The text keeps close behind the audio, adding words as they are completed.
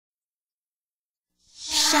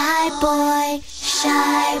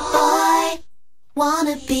shy boy,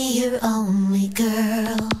 wanna be your only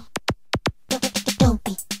girl. Don't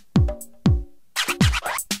be.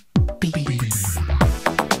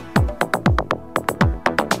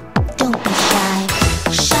 Don't be shy,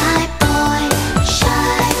 shy boy,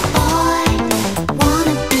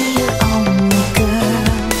 wanna be your only girl.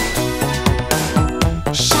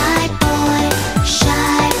 Shy boy,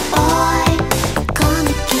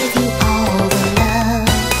 gonna give you all the love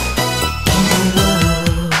in the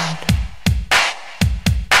world.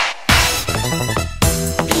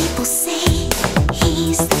 People say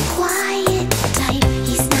he's the quiet type.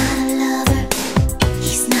 He's not a lover,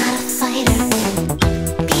 he's not a fighter.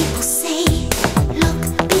 People say, look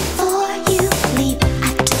before you leap. I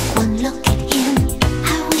took one look at him,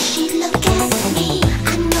 I wish he'd look at me.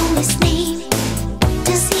 I know his name,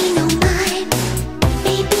 does he know mine?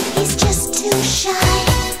 Maybe he's just too shy.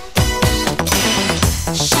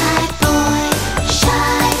 Shy boy,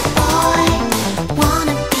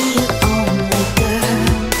 wanna be your only girl.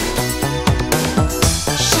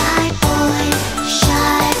 Shy boy,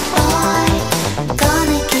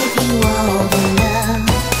 gonna give you all the love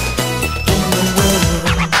in the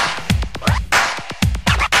world.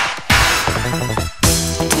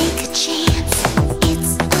 Take a chance,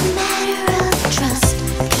 it's a matter of trust.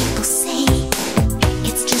 People say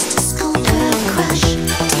it's just a schoolgirl crush.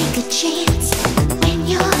 Take a chance when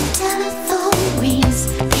your telephone rings.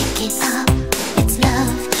 Pick it up, it's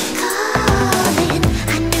love calling.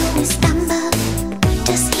 I know his number,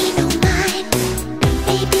 does he know mine?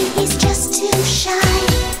 Maybe he's just too shy.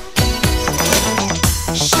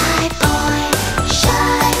 Shy boy,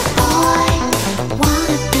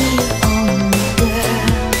 wanna be your only girl.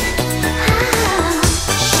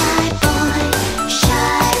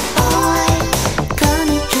 Shy boy,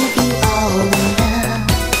 gonna give you all the love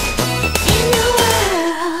in the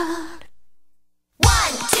world. 1,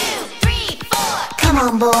 2, 3, 4. Come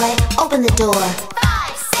on, boy, open the door.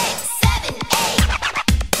 5, 6, 7,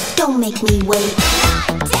 8. Don't make me wait.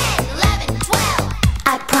 9, 10, 11, 12.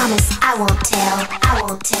 I promise I won't tell.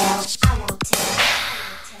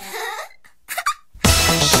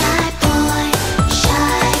 Shy boy,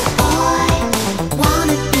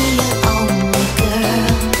 wanna be your only girl.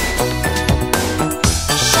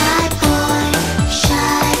 Shy boy,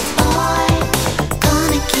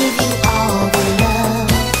 gonna give you all the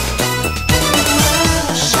love in the world.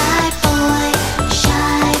 Shy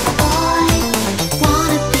boy,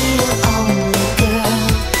 wanna be your only girl.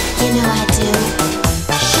 You know I do.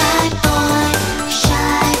 Shy boy,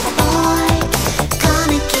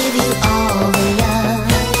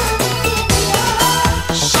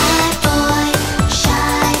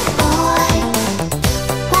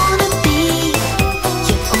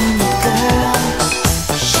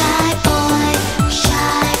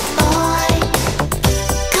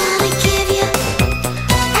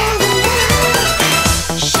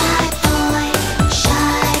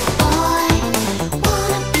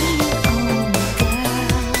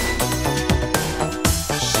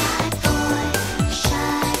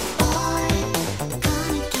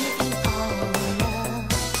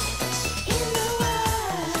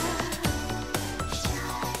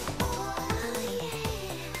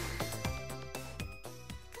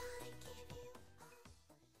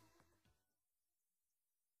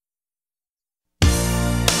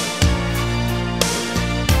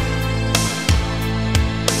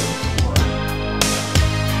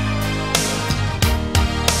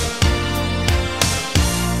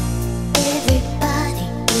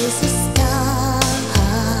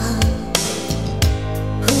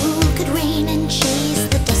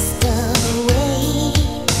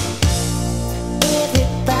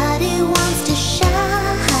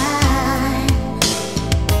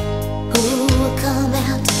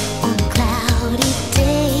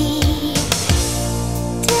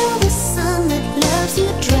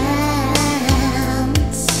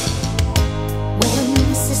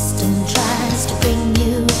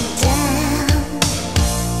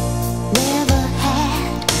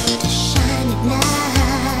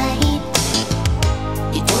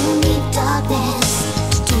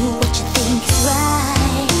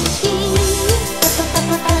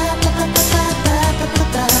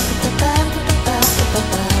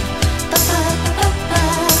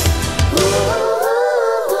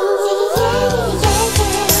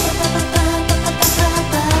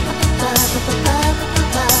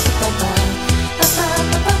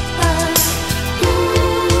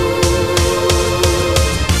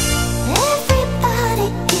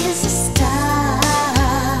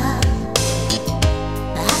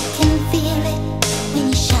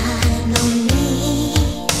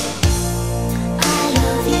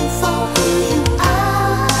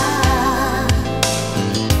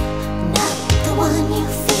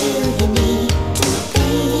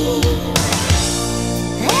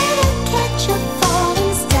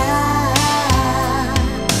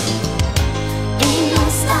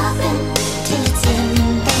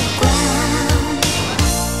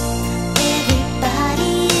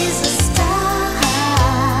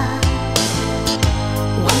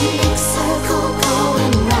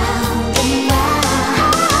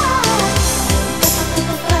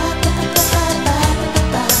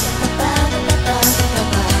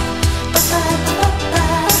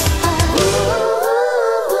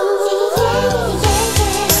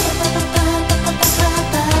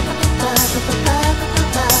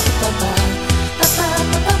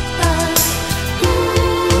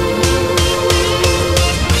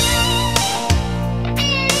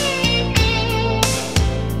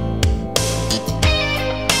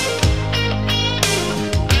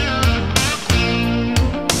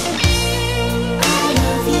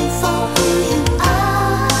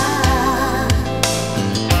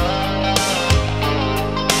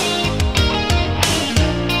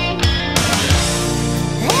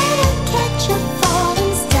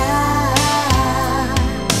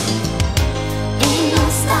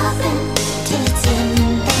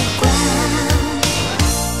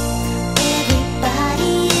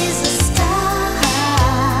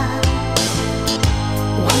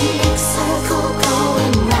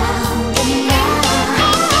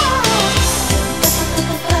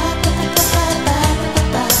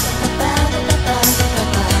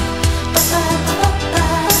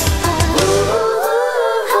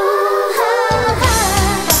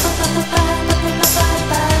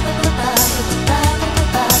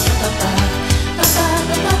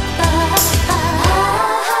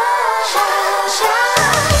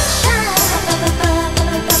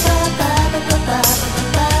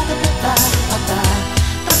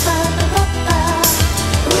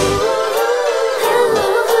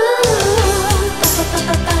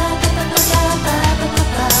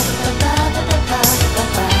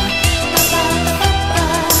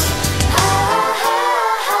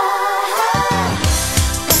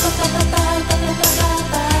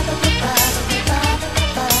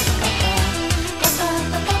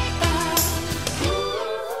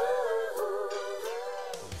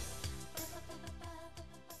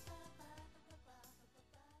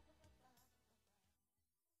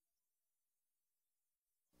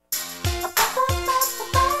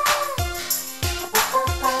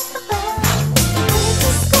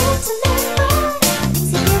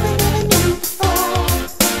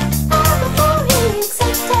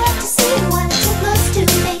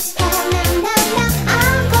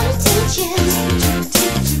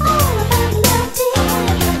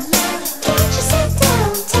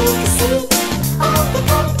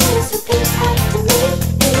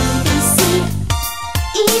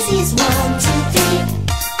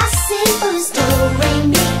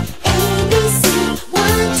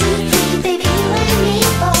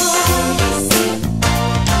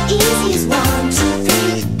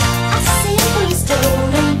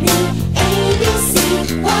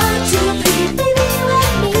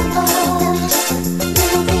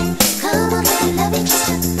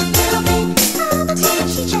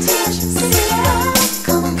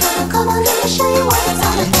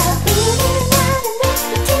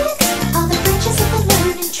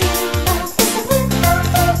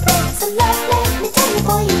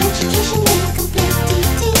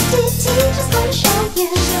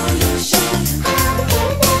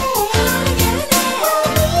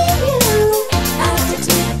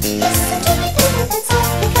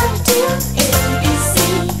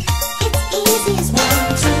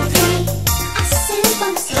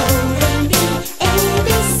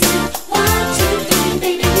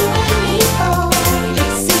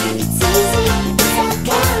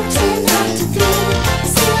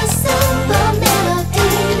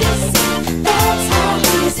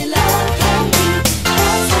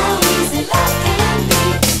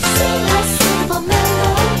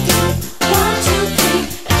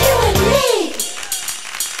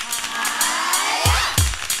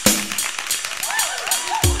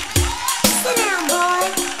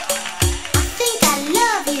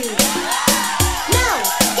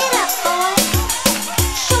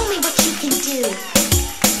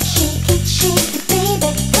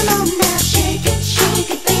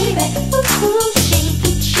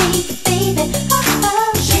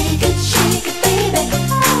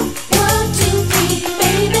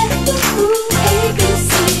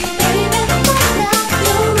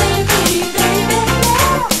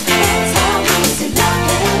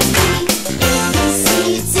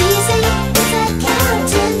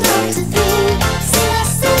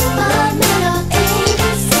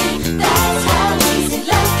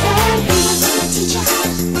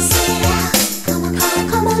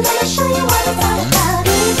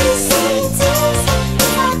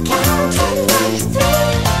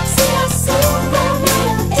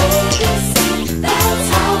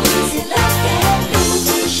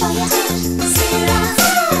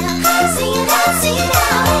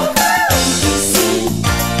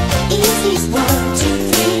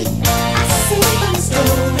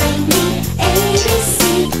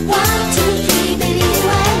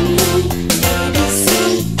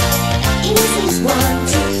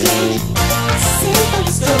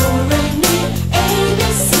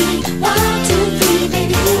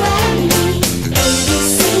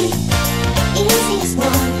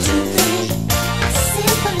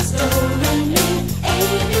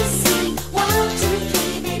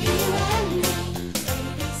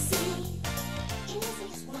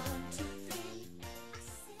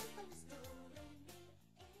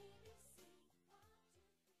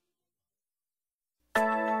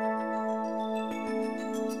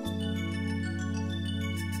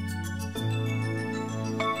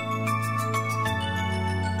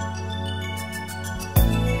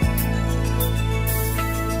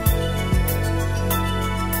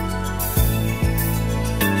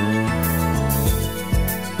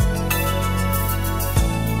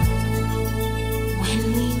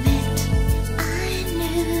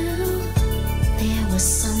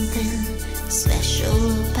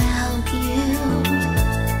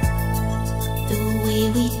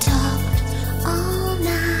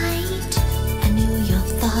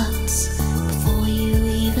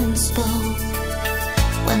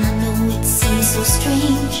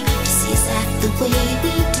 way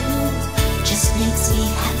we do just makes me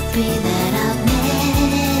happy that I've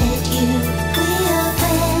met you. We're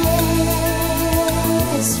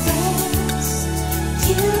best friends,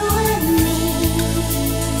 you and me.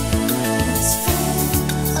 Best friends,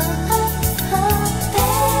 oh, oh, oh,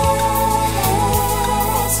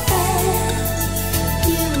 best friends,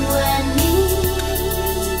 you and me.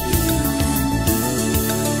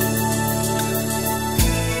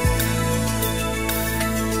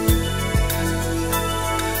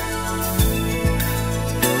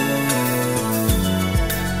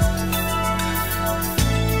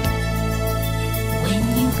 When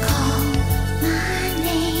you call my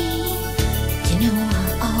name, you know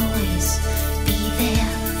I'll always be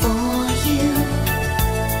there for you.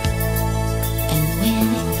 And when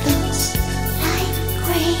it looks like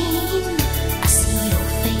rain, I see your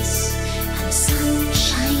face and the sun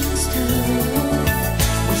shines through.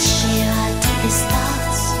 We share our deepest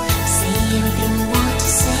thoughts, say anything we want to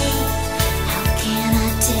say. How can I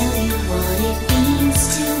tell you what it means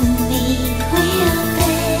to me? We're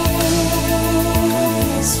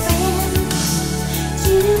best friends,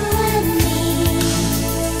 you and me.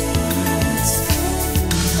 Best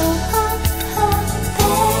friends, oh, oh, oh,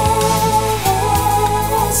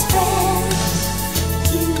 best friends,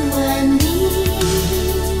 you and me.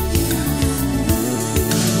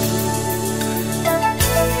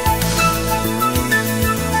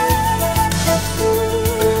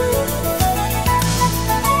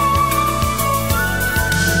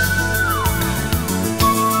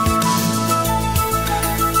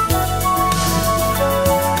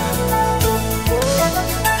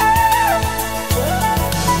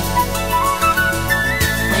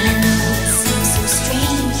 Well, I know it seems so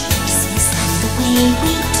strange to see us act the way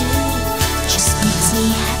we do. Just makes me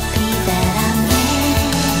happy that I met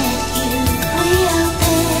you. We are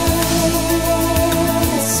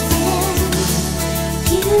best friends,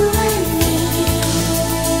 you and me.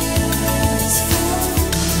 Best friends,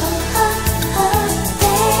 oh, oh, oh,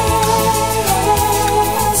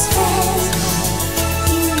 best friends,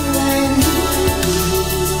 you and me.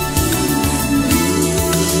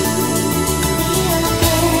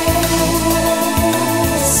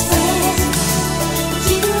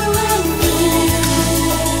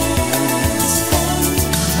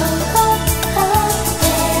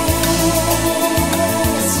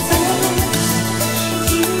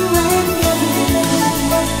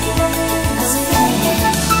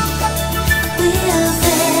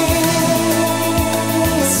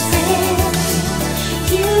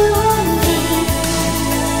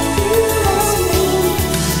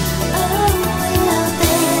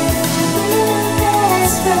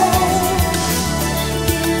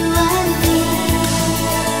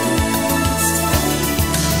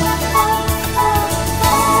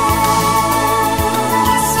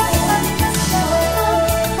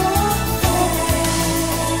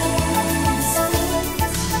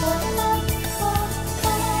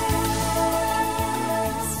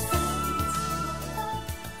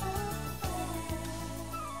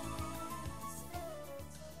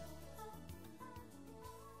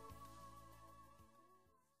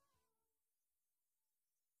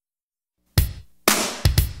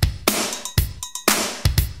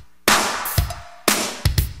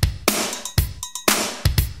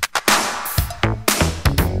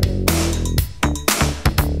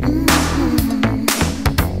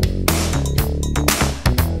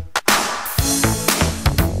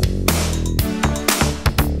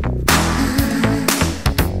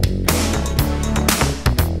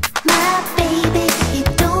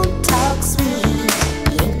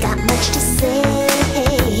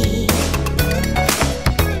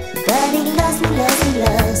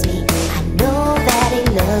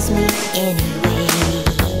 Yeah.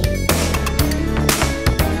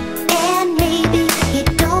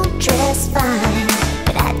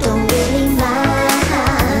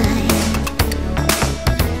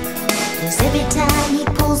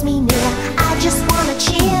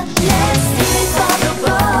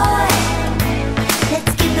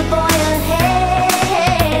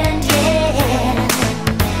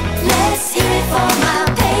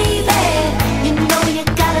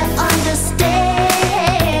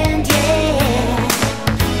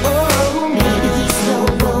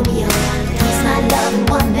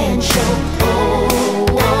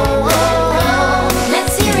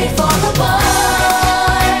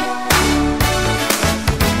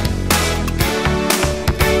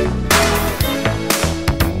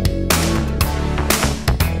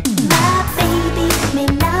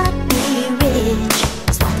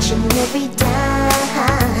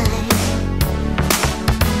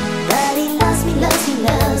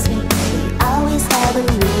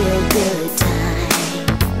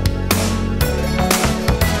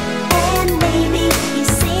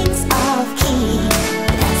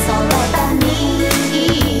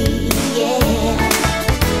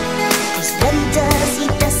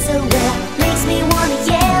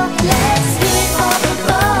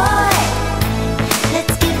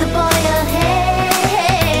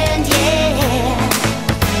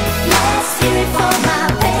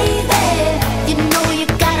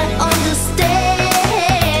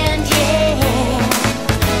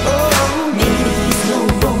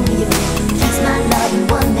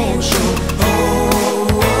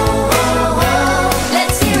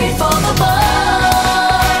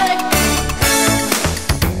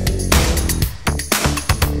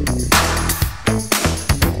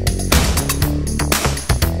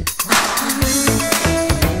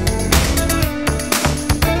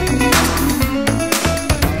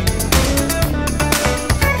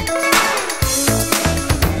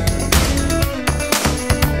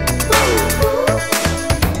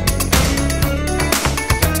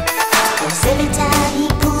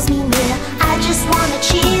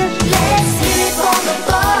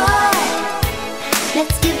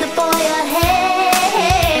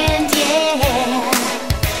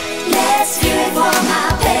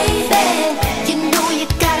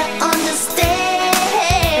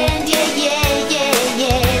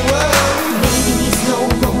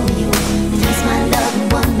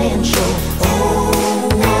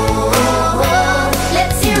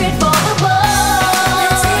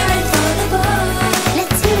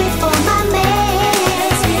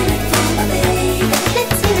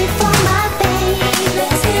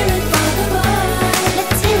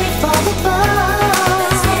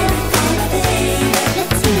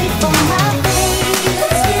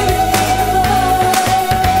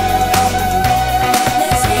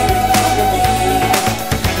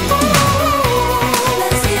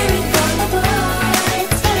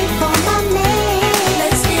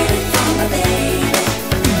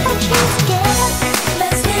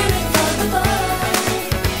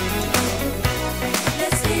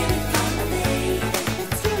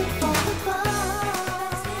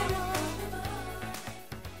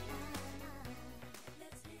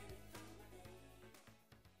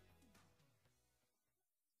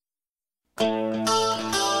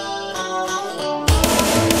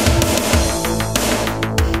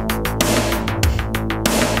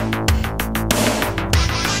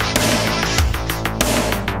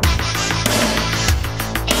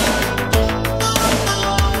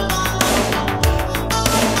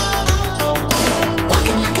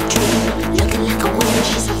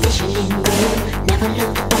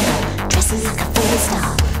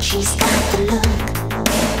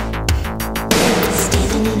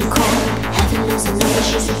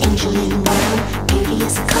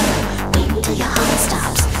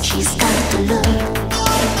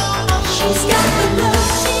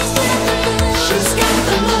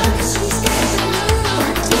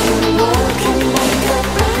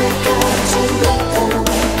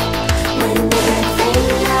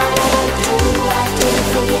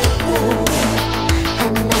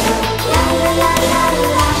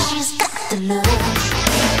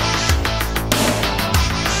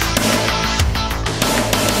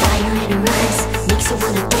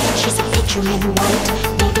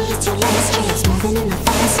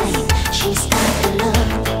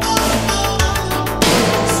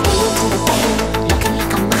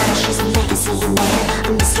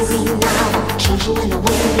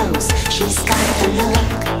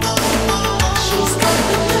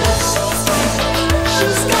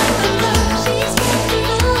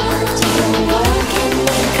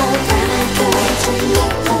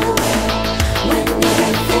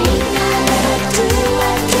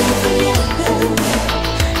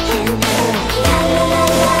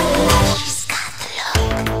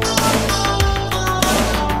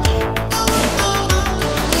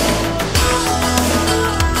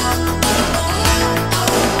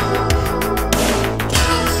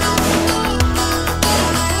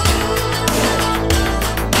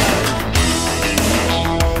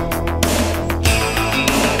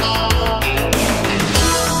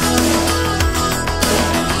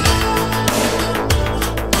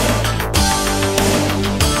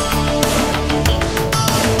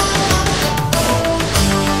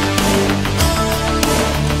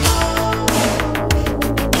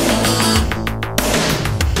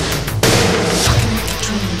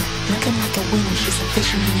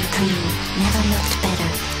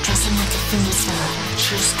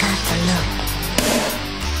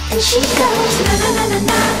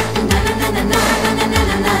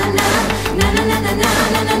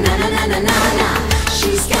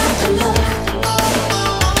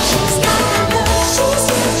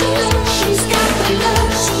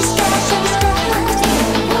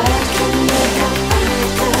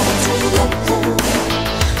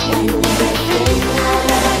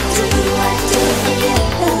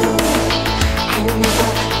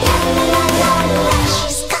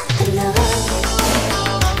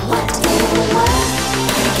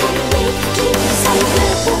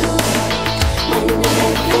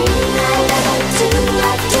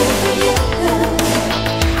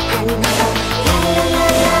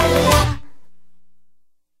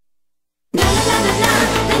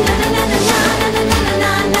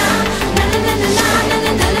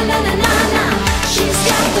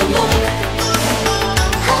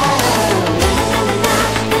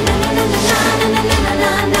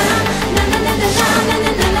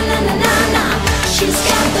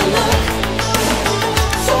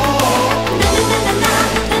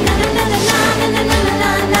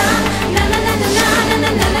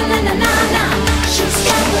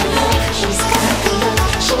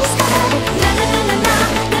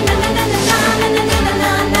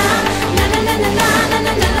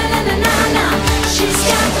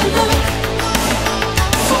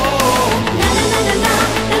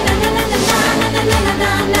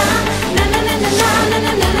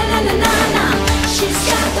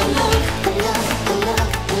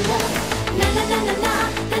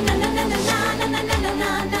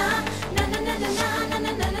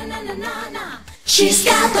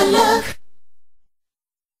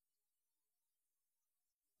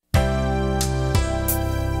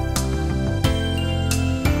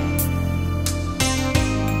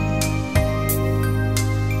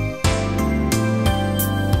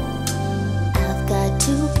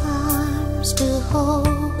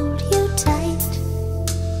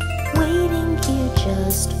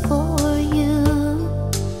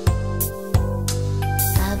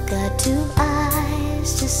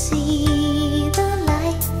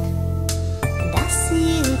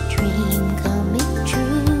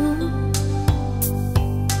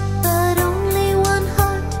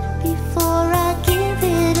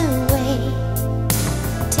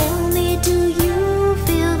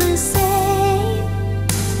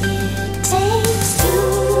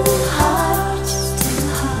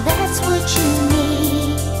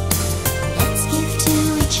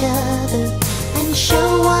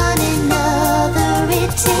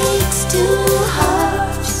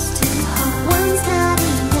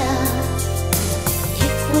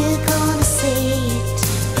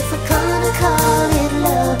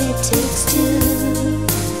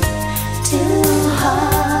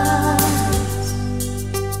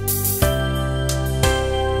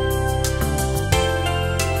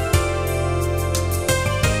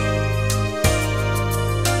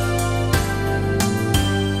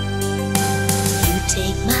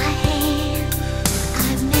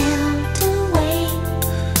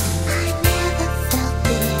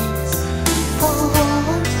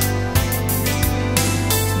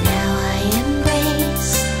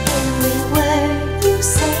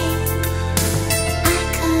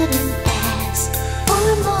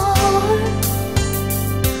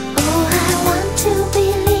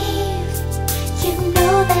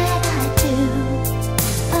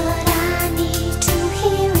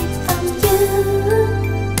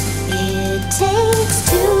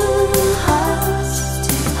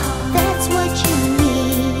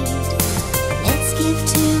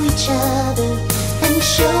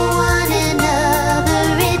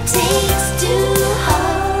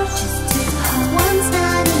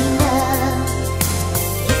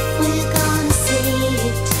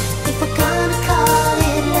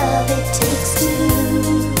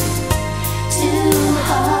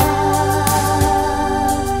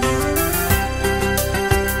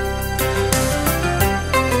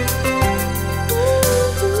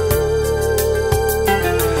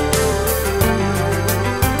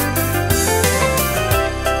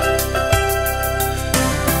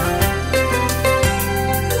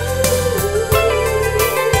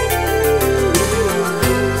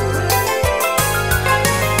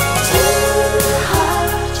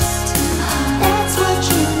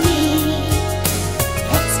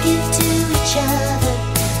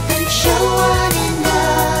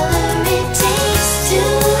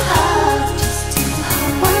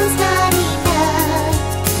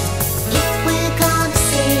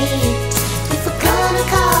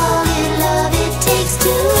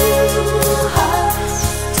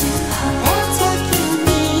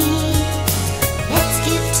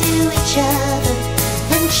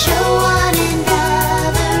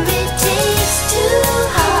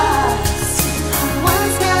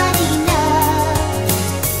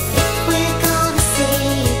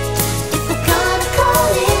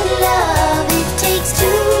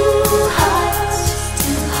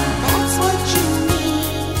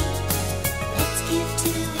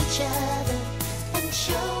 other and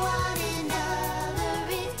show one another.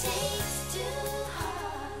 It takes two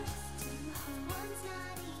hearts. One's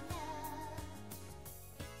not enough.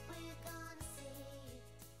 If we're gonna say it,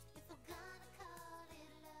 if we're gonna call it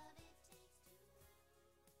love, it takes two.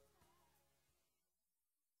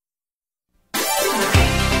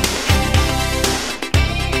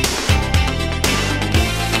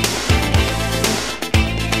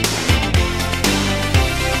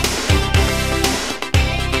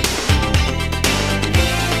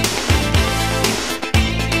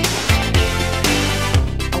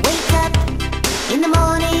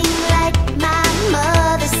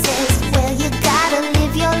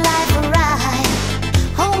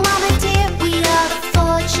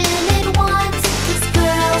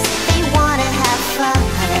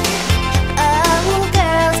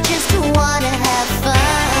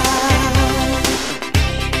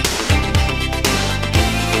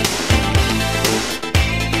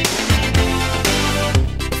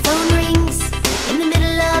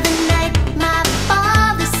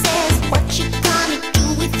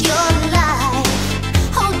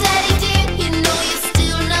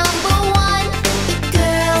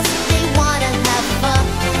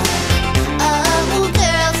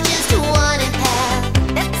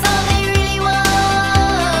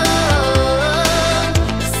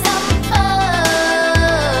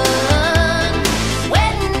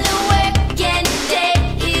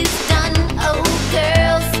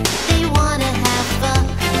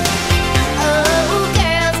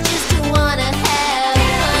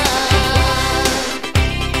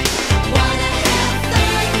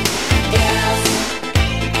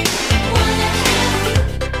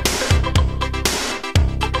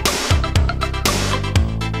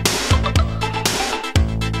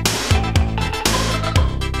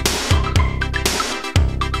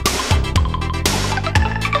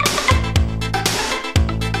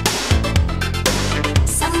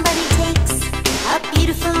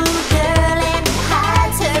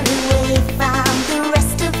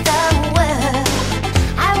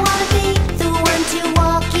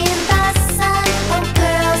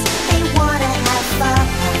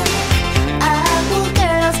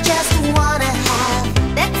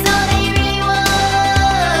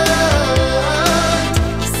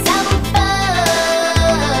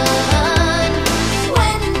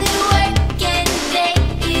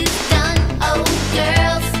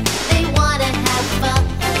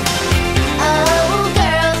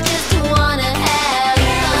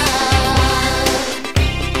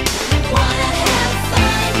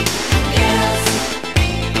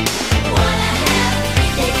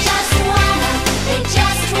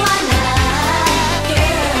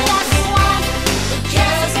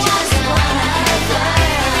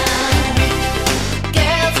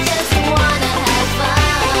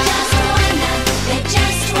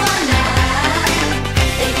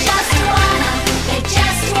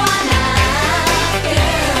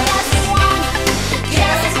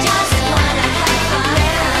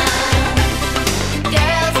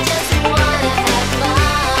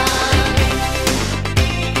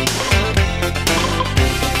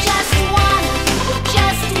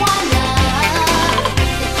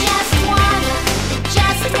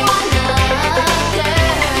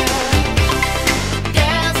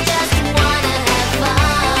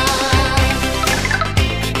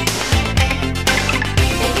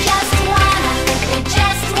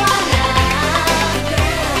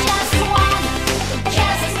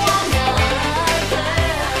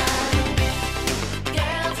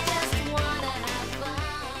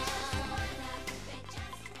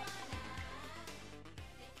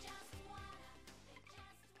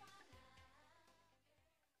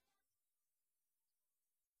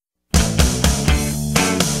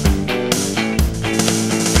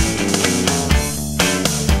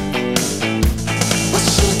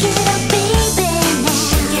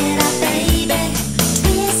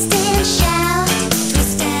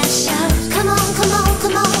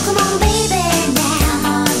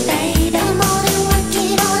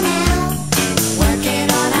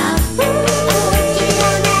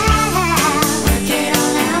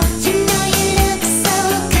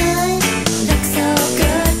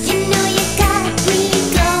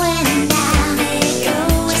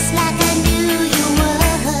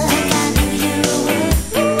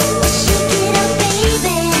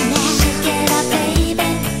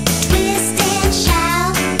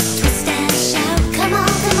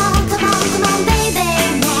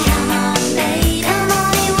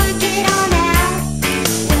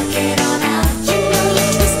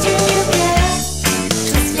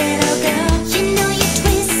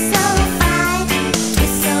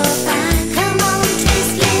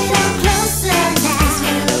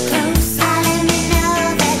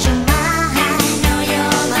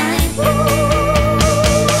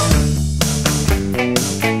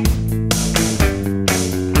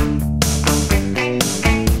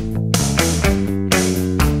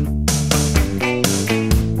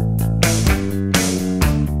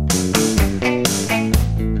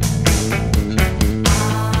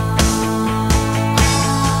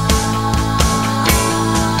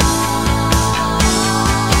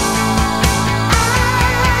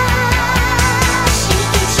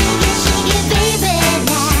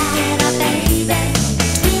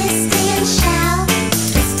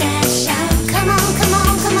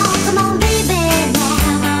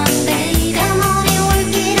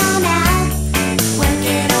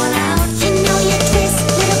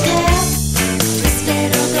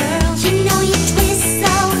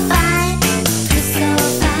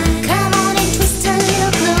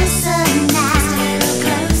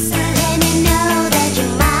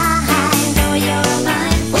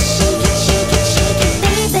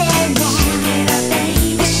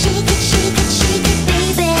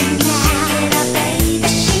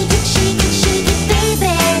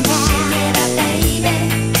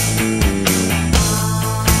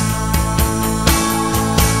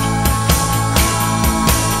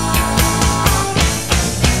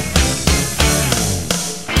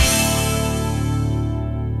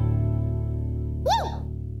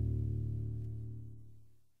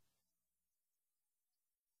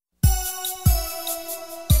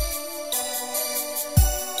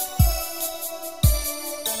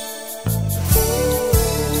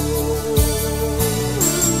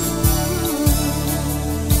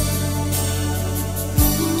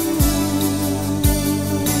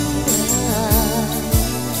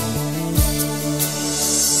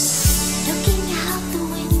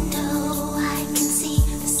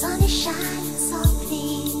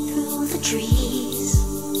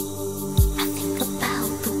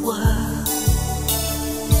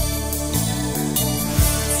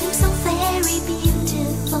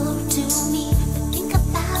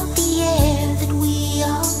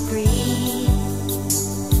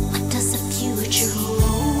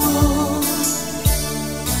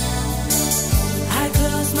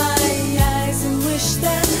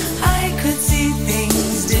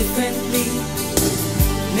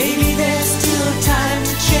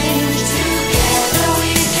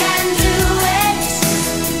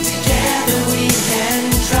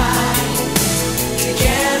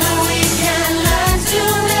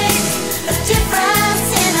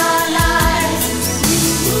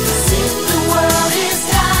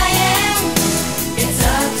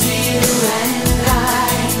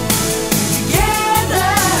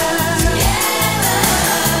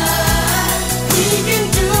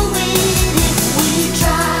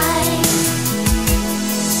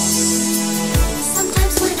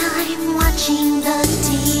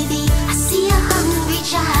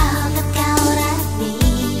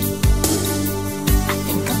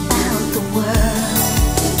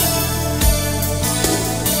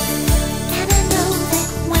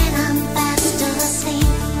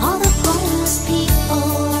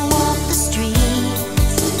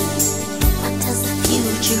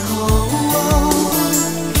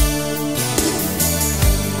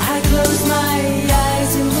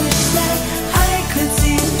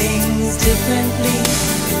 differently.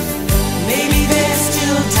 Maybe there's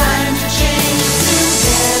still time to change.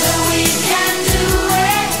 Together we can do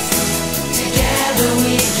it. Together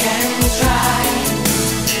we can try.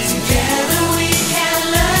 Together we can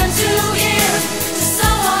learn to give to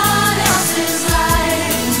someone else's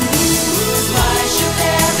life. Why should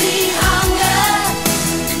there be hunger?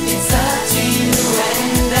 It's up to you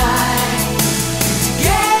and I.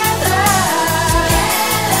 Together,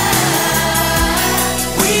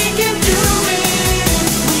 we can do it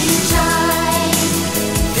if we try.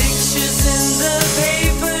 Pictures in the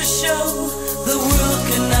paper show the world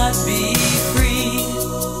cannot be free.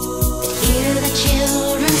 Hear the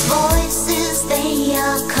children's voices, they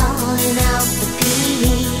are calling out for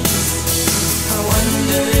peace. I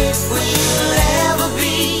wonder if we'll ever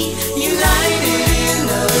be united in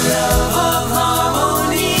the love of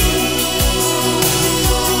harmony.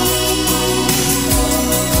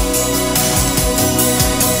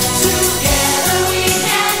 Together we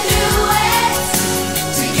can do it.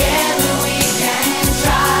 Together we can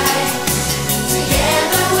try.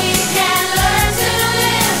 Together we can learn to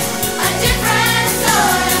live a different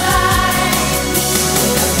sort of life.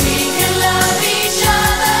 We can love each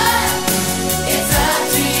other. It's up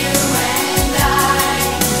to you and I.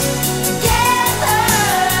 Together,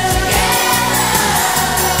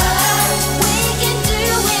 We can do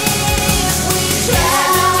it if we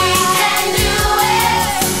together try. we can do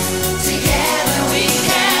it. Together we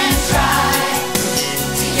can try.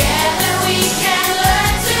 Together we can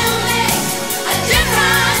learn to make a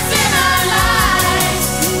difference in our lives.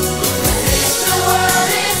 But if the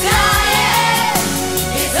world is dying,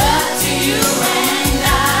 it's up to you